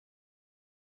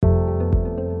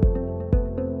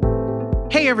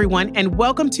Hey everyone, and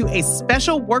welcome to a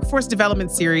special workforce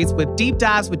development series with Deep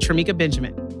Dives with Tramika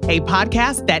Benjamin, a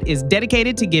podcast that is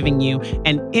dedicated to giving you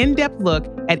an in-depth look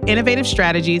at innovative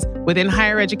strategies within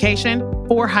higher education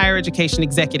for higher education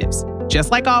executives. Just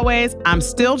like always, I'm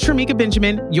still Tramika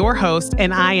Benjamin, your host,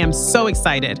 and I am so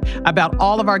excited about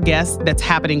all of our guests that's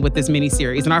happening with this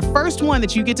mini-series. And our first one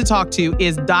that you get to talk to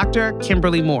is Dr.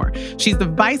 Kimberly Moore. She's the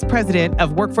Vice President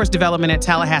of Workforce Development at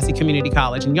Tallahassee Community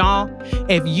College. And y'all,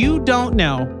 if you don't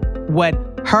know what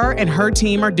her and her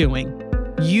team are doing,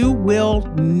 you will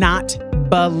not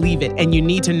believe it. And you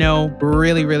need to know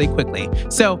really, really quickly.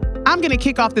 So I'm going to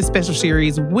kick off this special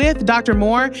series with Dr.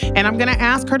 Moore, and I'm going to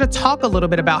ask her to talk a little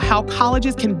bit about how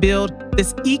colleges can build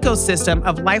this ecosystem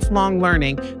of lifelong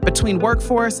learning between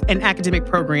workforce and academic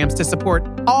programs to support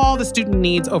all the student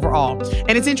needs overall.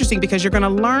 And it's interesting because you're going to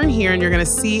learn here and you're going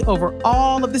to see over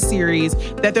all of the series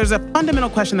that there's a fundamental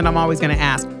question that I'm always going to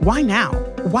ask. Why now?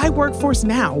 Why workforce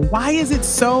now? Why is it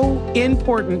so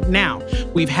important now?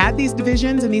 We've had these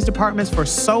divisions and these departments for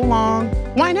so long.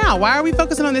 Why now? Why are we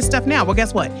focusing on this stuff now? Well,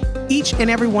 guess what? Each and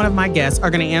every one of my guests are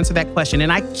going to answer that question.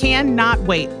 And I cannot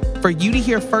wait for you to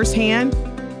hear firsthand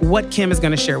what Kim is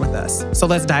going to share with us. So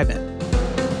let's dive in.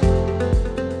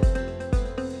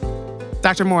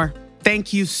 Dr. Moore,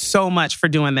 thank you so much for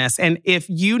doing this. And if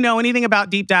you know anything about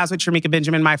Deep Dives with Tramika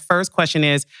Benjamin, my first question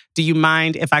is, do you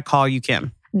mind if I call you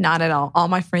Kim? Not at all. All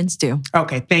my friends do.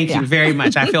 Okay, thank you very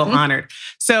much. I feel honored.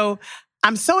 So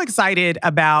I'm so excited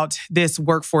about this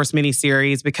workforce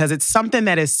mini-series because it's something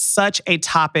that is such a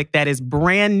topic that is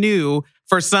brand new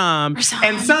for some.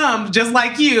 And some, just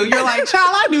like you're like, child,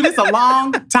 I knew this a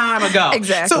long time ago.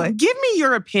 Exactly. So give me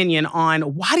your opinion on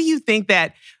why do you think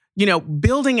that,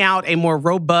 building out a more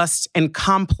robust and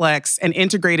complex and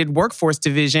integrated workforce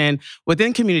division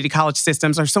within community college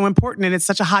systems are so important and it's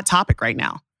such a hot topic right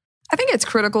now? I think it's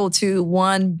critical to,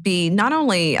 one, be not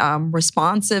only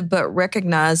responsive, but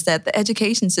recognize that the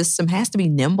education system has to be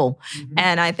nimble. Mm-hmm.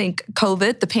 And I think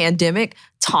COVID, the pandemic,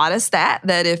 taught us that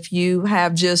if you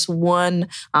have just one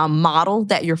model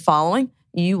that you're following,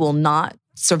 you will not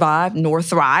survive nor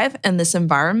thrive in this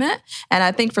environment. And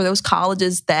I think for those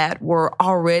colleges that were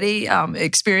already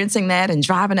experiencing that and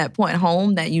driving that point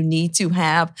home, that you need to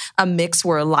have a mix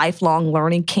where lifelong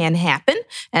learning can happen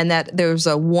and that there's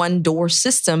a one-door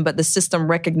system, but the system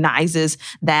recognizes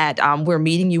that we're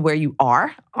meeting you where you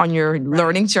are on your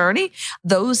learning journey.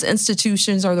 Those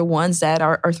institutions are the ones that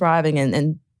are thriving.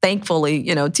 And thankfully,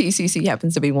 TCC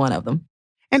happens to be one of them.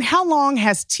 And how long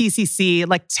has TCC,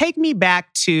 take me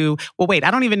back to, I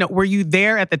don't even know, were you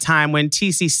there at the time when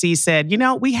TCC said,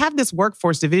 we have this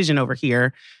workforce division over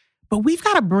here, but we've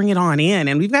got to bring it on in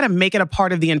and we've got to make it a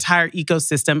part of the entire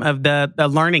ecosystem of the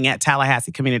learning at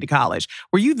Tallahassee Community College.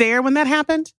 Were you there when that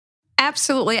happened?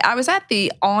 Absolutely. I was at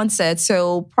the onset.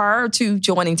 So prior to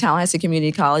joining Tallahassee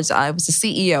Community College, I was the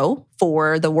CEO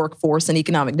for the Workforce and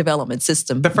Economic Development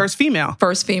System. The first female.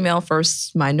 First female,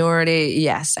 first minority.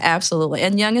 Yes, absolutely.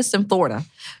 And youngest in Florida.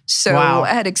 So wow. I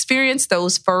had experienced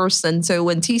those first. And so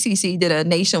when TCC did a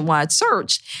nationwide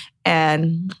search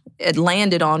and it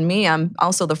landed on me, I'm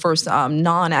also the first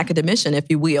non-academician, if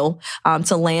you will,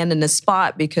 to land in this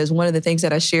spot because one of the things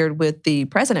that I shared with the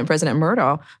president, President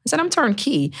Murdaugh, I said, I'm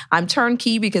turnkey. I'm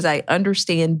turnkey because I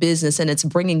understand business and it's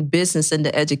bringing business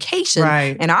into education.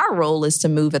 Right. And our role is to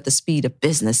move at the speed of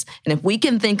business. And if we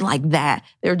can think like that,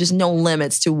 there are just no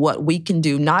limits to what we can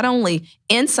do, not only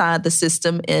inside the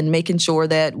system and making sure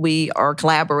that we are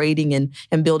collaborating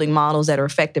and building models that are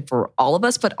effective for all of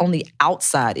us, but on the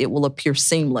outside, it will appear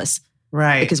seamless.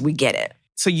 Right. Because we get it.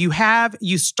 So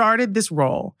you started this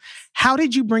role. How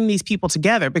did you bring these people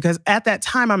together? Because at that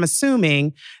time, I'm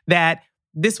assuming that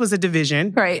this was a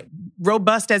division, right,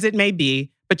 robust as it may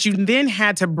be, but you then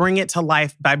had to bring it to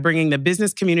life by bringing the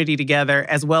business community together,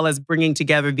 as well as bringing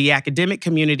together the academic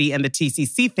community and the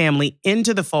TCC family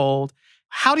into the fold.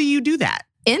 How do you do that?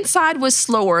 Inside was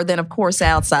slower than, of course,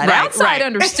 outside. Right, outside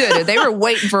understood it. They were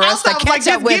waiting for us to catch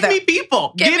up with it. Give me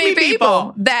people. Give me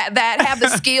people that have the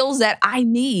skills that I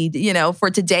need,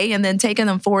 for today and then taking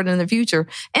them forward in the future.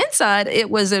 Inside, it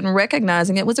was in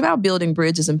recognizing it was about building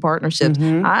bridges and partnerships.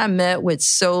 Mm-hmm. I met with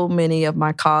so many of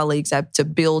my colleagues to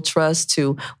build trust,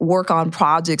 to work on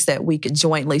projects that we could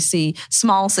jointly see,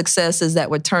 small successes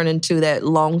that would turn into that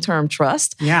long-term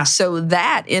trust. Yeah. So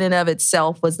that in and of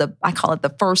itself was I call it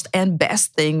the first and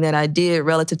best thing that I did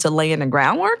relative to laying the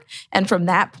groundwork. And from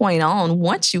that point on,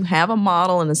 once you have a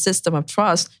model and a system of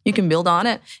trust, you can build on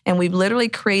it. And we've literally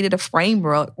created a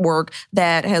framework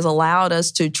that has allowed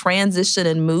us to transition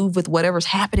and move with whatever's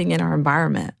happening in our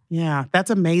environment. Yeah,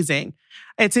 that's amazing.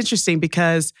 It's interesting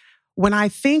because when I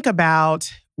think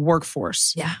about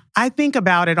workforce, Yeah. I think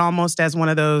about it almost as one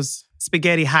of those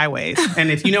spaghetti highways. And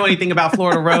if you know anything about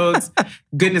Florida roads,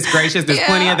 goodness gracious, there's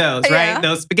plenty of those, right?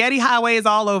 Those spaghetti highways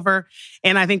all over.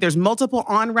 And I think there's multiple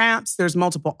on-ramps, there's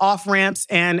multiple off-ramps,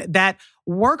 and that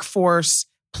workforce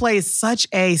plays such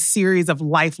a series of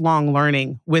lifelong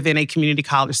learning within a community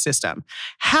college system.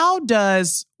 How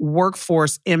does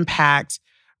workforce impact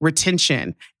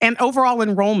retention and overall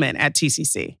enrollment at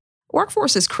TCC?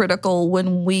 Workforce is critical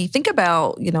when we think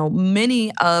about,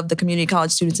 many of the community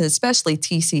college students, and especially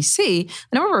TCC,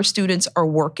 a number of our students are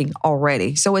working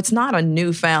already. So it's not a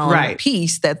newfound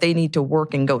piece that they need to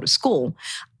work and go to school.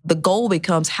 The goal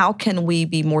becomes, how can we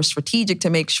be more strategic to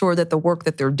make sure that the work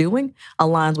that they're doing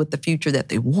aligns with the future that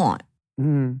they want?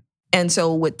 And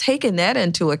so with taking that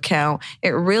into account, it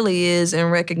really is in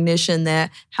recognition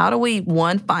that how do we,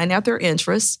 one, find out their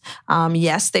interests?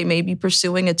 Yes, they may be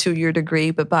pursuing a 2-year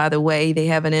degree, but by the way, they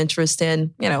have an interest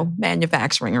in,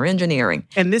 manufacturing or engineering.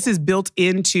 And this is built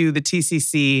into the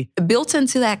TCC. Built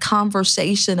into that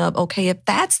conversation of, okay, if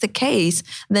that's the case,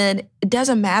 then it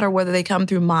doesn't matter whether they come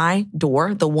through my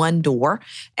door, the one door,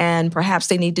 and perhaps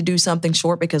they need to do something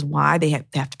short because why? They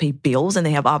have to pay bills and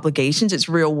they have obligations. It's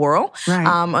real world. Right.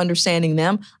 Understanding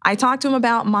them. I talked to them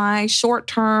about my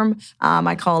short-term,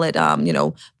 I call it,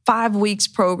 5 weeks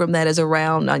program that is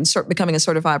around becoming a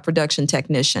certified production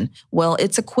technician. Well,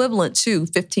 it's equivalent to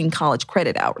 15 college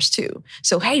credit hours too.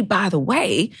 So, hey, by the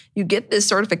way, you get this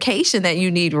certification that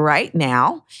you need right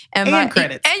now. And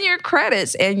credits. And your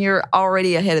credits, and you're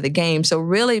already ahead of the game. So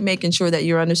really making sure that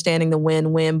you're understanding the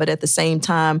win-win, but at the same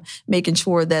time, making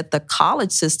sure that the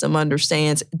college system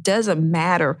understands it doesn't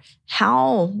matter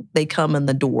how they come in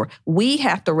the door. We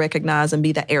have to recognize and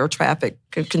be the air traffic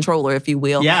controller, if you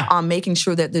will, on making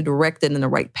sure that they're directed in the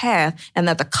right path and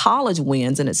that the college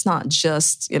wins. And it's not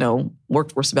just,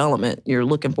 workforce development. You're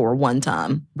looking for a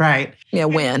one-time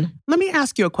win. Let me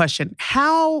ask you a question.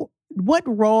 What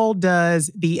role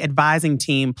does the advising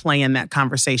team play in that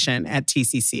conversation at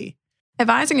TCC?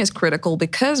 Advising is critical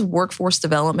because workforce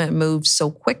development moves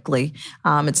so quickly.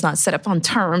 It's not set up on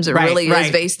terms. It really is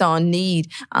based on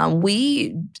need.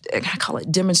 We, I call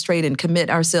it, demonstrate and commit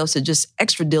ourselves to just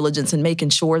extra diligence in making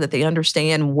sure that they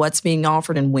understand what's being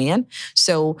offered and when.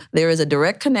 So there is a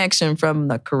direct connection from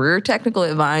the career technical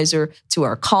advisor to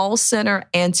our call center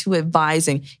and to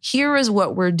advising. Here is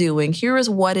what we're doing. Here is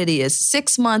what it is.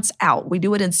 6 months out. We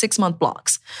do it in 6-month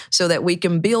blocks so that we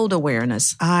can build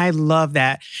awareness. I love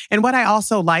that. And what I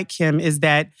also like, Kim, is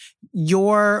that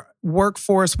your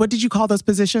workforce, what did you call those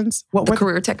positions? The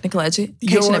career technical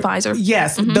education advisor?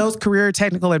 Yes, those career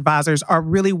technical advisors are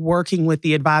really working with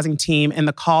the advising team and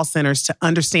the call centers to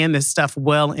understand this stuff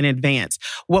well in advance.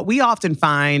 What we often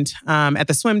find at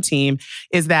the swim team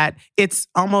is that it's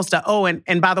almost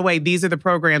and by the way, these are the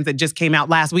programs that just came out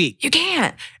last week. You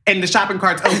can't. And the shopping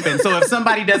cart's open. So if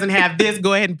somebody doesn't have this,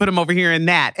 go ahead and put them over here and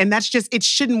that. And that's just, it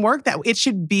shouldn't work that way. It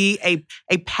should be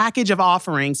a package of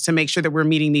offerings to make sure that we're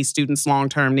meeting these students'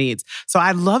 long-term needs. So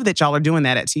I love that y'all are doing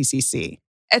that at TCC.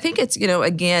 I think it's,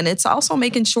 again, it's also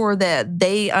making sure that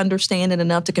they understand it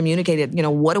enough to communicate it.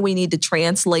 What do we need to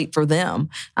translate for them?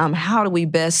 How do we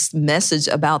best message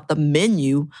about the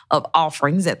menu of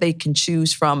offerings that they can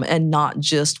choose from and not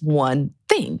just one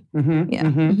thing?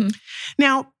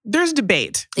 Now, there's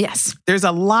debate. Yes. There's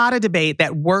a lot of debate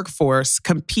that workforce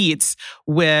competes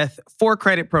with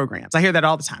 4-credit programs. I hear that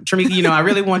all the time. Tremicka, I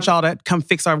really want y'all to come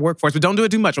fix our workforce, but don't do it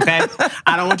too much, okay?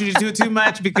 I don't want you to do it too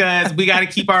much because we got to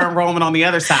keep our enrollment on the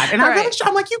other side. And I'm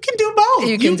like, you can do both.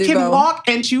 You can walk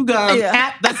and chew gum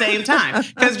at the same time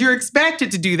because you're expected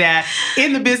to do that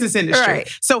in the business industry. Right.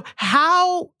 So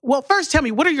first tell me,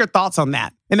 what are your thoughts on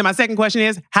that? And then my second question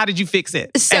is, how did you fix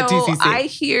it at TCC? I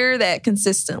hear that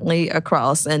consistently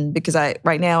across, and because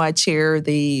right now I chair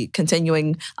the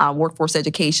Continuing Workforce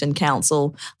Education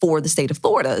Council for the state of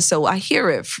Florida. So I hear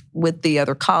it with the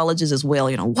other colleges as well.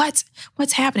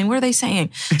 What's happening? What are they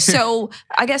saying? So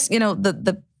I guess,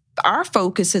 our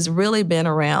focus has really been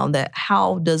around that.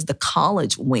 How does the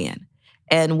college win?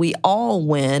 And we all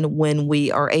win when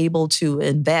we are able to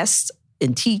invest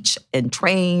and teach and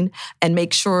train and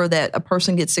make sure that a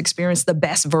person gets to experience the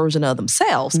best version of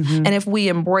themselves. And if we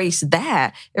embrace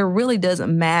that, it really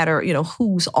doesn't matter,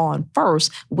 who's on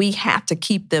first. We have to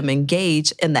keep them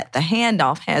engaged and that the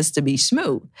handoff has to be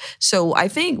smooth. So I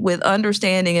think with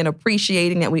understanding and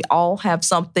appreciating that we all have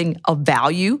something of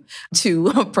value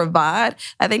to provide,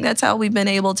 I think that's how we've been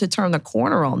able to turn the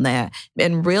corner on that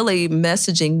and really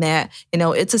messaging that,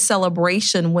 it's a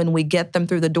celebration when we get them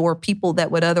through the door, people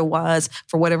that would otherwise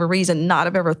for whatever reason, not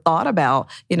have ever thought about,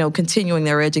 continuing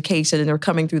their education, and they're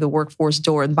coming through the workforce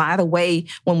door. And by the way,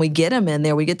 when we get them in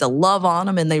there, we get to love on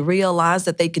them and they realize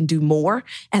that they can do more.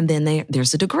 And then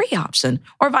there's a degree option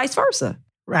or vice versa.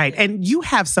 Right. And you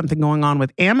have something going on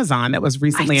with Amazon that was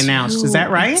recently announced. Is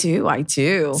that right? I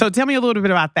do. So tell me a little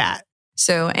bit about that.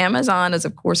 So Amazon is,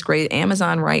 of course, great.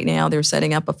 Amazon right now, they're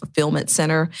setting up a fulfillment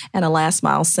center and a last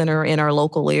mile center in our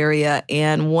local area.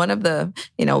 And one of the,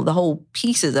 the whole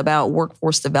pieces about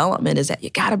workforce development is that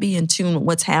you got to be in tune with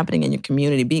what's happening in your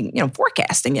community, being,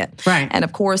 forecasting it. Right. And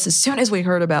of course, as soon as we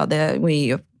heard about that,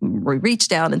 we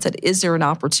reached out and said, is there an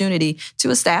opportunity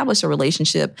to establish a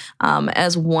relationship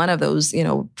as one of those,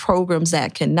 programs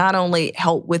that can not only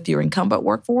help with your incumbent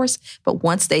workforce, but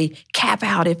once they cap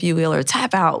out, if you will, or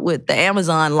tap out with the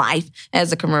Amazon life as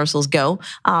the commercials go,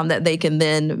 that they can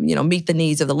then, meet the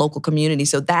needs of the local community.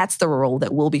 So that's the role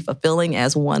that we'll be fulfilling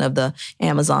as one of the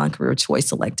Amazon Career Choice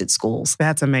selected schools.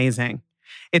 That's amazing.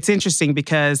 It's interesting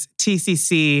because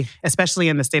TCC, especially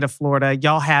in the state of Florida,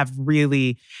 y'all have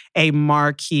really a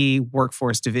marquee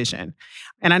workforce division.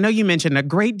 And I know you mentioned a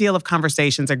great deal of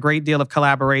conversations, a great deal of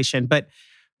collaboration, but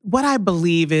what I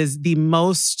believe is the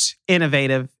most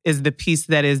innovative is the piece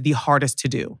that is the hardest to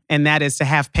do. And that is to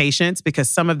have patience, because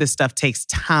some of this stuff takes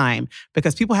time,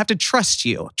 because people have to trust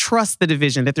you, trust the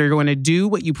division that they're going to do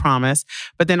what you promise,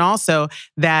 but then also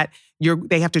that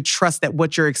they have to trust that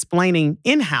what you're explaining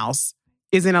in-house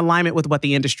is in alignment with what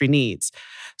the industry needs.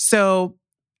 So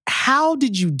how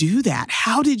did you do that?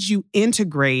 How did you at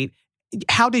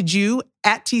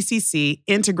TCC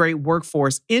integrate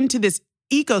workforce into this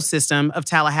ecosystem of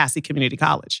Tallahassee Community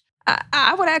College?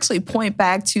 I would actually point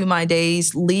back to my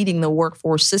days leading the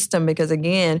workforce system because,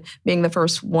 again, being the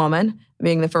first woman,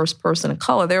 being the first person of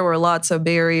color, there were lots of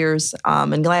barriers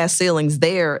and glass ceilings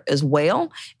there as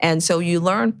well. And so you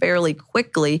learn fairly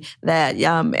quickly that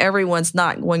everyone's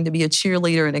not going to be a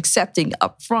cheerleader and accepting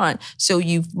up front. So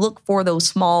you look for those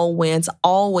small wins,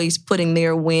 always putting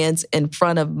their wins in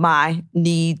front of my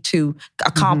need to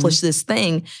accomplish this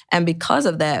thing. And because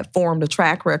of that, formed a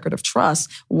track record of trust,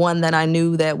 one that I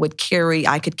knew that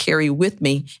I could carry with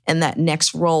me in that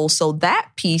next role. So that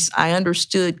piece I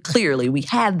understood clearly. We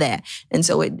had that. And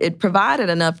so it provided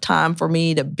enough time for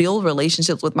me to build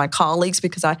relationships with my colleagues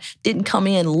because I didn't come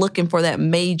in looking for that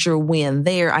major win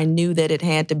there. I knew that it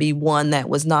had to be one that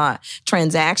was not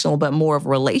transactional, but more of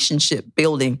relationship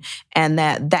building. And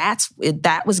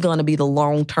that was going to be the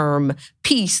long-term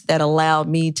piece that allowed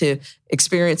me to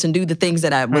experience and do the things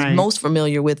that I was most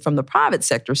familiar with from the private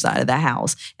sector side of the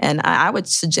house. And I would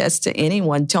suggest to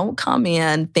anyone, don't come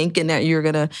in thinking that you're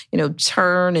going to,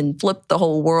 turn and flip the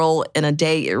whole world in a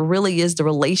day. It really is the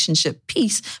relationship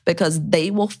piece because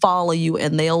they will follow you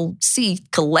and they'll see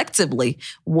collectively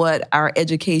what our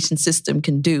education system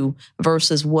can do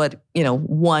versus what,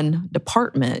 one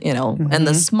department, and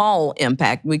the small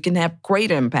impact. We can have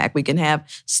great impact. We can have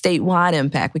statewide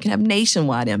impact. We can have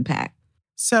nationwide impact.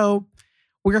 So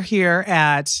we're here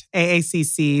at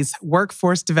AACC's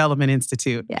Workforce Development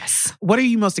Institute. Yes. What are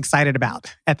you most excited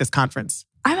about at this conference?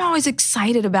 I'm always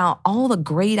excited about all the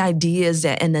great ideas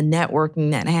and the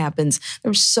networking that happens.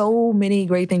 There's so many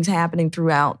great things happening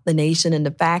throughout the nation, and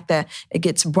the fact that it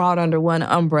gets brought under one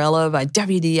umbrella by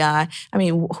WDI. I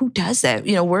mean, who does that?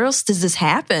 Where else does this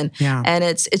happen? Yeah. And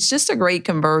it's just a great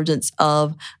convergence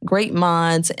of great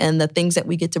minds and the things that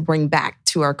we get to bring back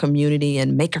to our community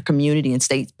and make our community and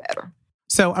states better.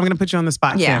 So I'm going to put you on the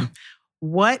spot, Yeah. Kim.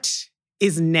 What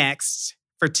is next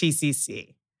for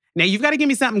TCC? Now, you've got to give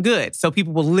me something good so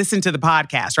people will listen to the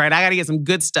podcast, right? I got to get some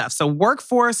good stuff. So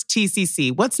Workforce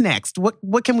TCC, what's next?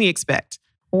 What can we expect?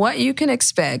 What you can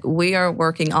expect, we are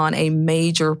working on a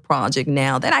major project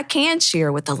now that I can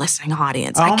share with the listening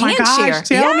audience. Oh I can my gosh, share.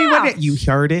 tell me what you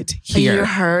heard it here. You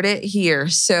heard it here.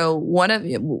 So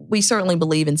we certainly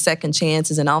believe in second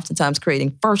chances and oftentimes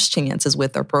creating first chances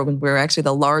with our program. We're actually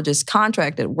the largest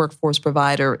contracted workforce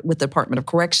provider with the Department of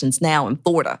Corrections now in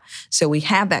Florida. So we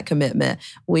have that commitment.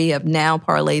 We have now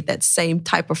parlayed that same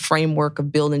type of framework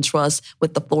of building trust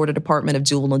with the Florida Department of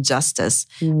Juvenile Justice.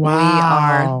 Wow. We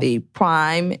are the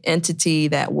prime entity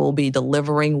that will be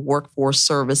delivering workforce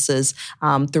services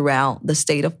throughout the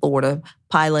state of Florida,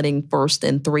 piloting first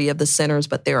in 3 of the centers,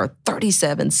 but there are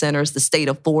 37 centers, the state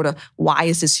of Florida. Why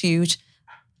is this huge?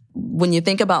 When you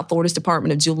think about Florida's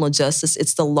Department of Juvenile Justice,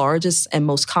 it's the largest and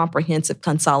most comprehensive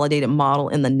consolidated model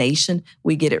in the nation.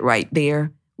 We get it right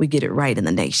there. We get it right in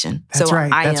the nation. That's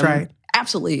right. That's right.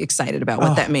 Absolutely excited about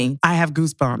what that means. I have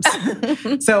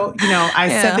goosebumps. So, I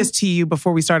said this to you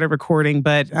before we started recording,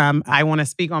 but I want to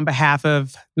speak on behalf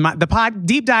of the Pod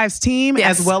Deep Dives team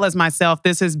as well as myself.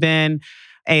 This has been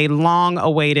a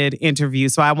long-awaited interview.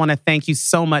 So I want to thank you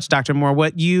so much, Dr. Moore.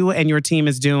 What you and your team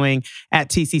is doing at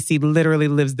TCC literally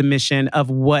lives the mission of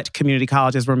what community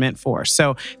colleges were meant for.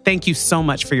 So thank you so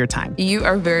much for your time. You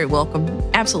are very welcome.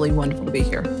 Absolutely wonderful to be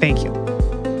here. Thank you.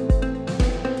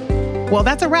 Well,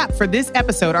 that's a wrap for this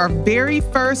episode, our very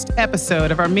first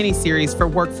episode of our mini-series for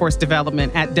workforce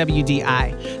development at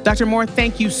WDI. Dr. Moore,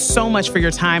 thank you so much for your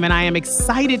time, and I am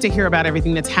excited to hear about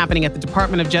everything that's happening at the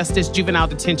Department of Justice Juvenile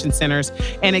Detention Centers,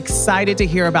 and excited to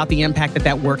hear about the impact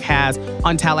that work has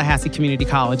on Tallahassee Community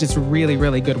College. It's really,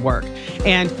 really good work.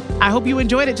 And I hope you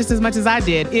enjoyed it just as much as I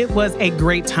did. It was a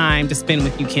great time to spend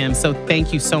with you, Kim, so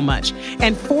thank you so much.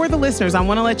 And for the listeners, I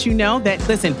want to let you know that,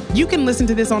 listen, you can listen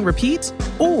to this on repeat,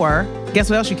 or guess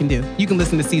what else you can do? You can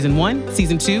listen to season 1,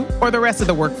 season 2, or the rest of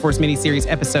the Workforce miniseries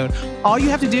episode. All you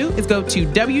have to do is go to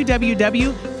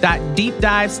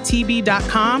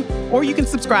www.deepdivestv.com, or you can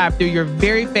subscribe through your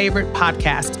very favorite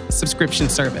podcast subscription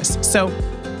service. So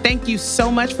thank you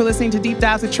so much for listening to Deep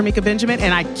Dives with Tremeka Benjamin,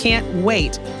 and I can't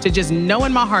wait to just know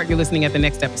in my heart you're listening at the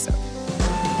next episode.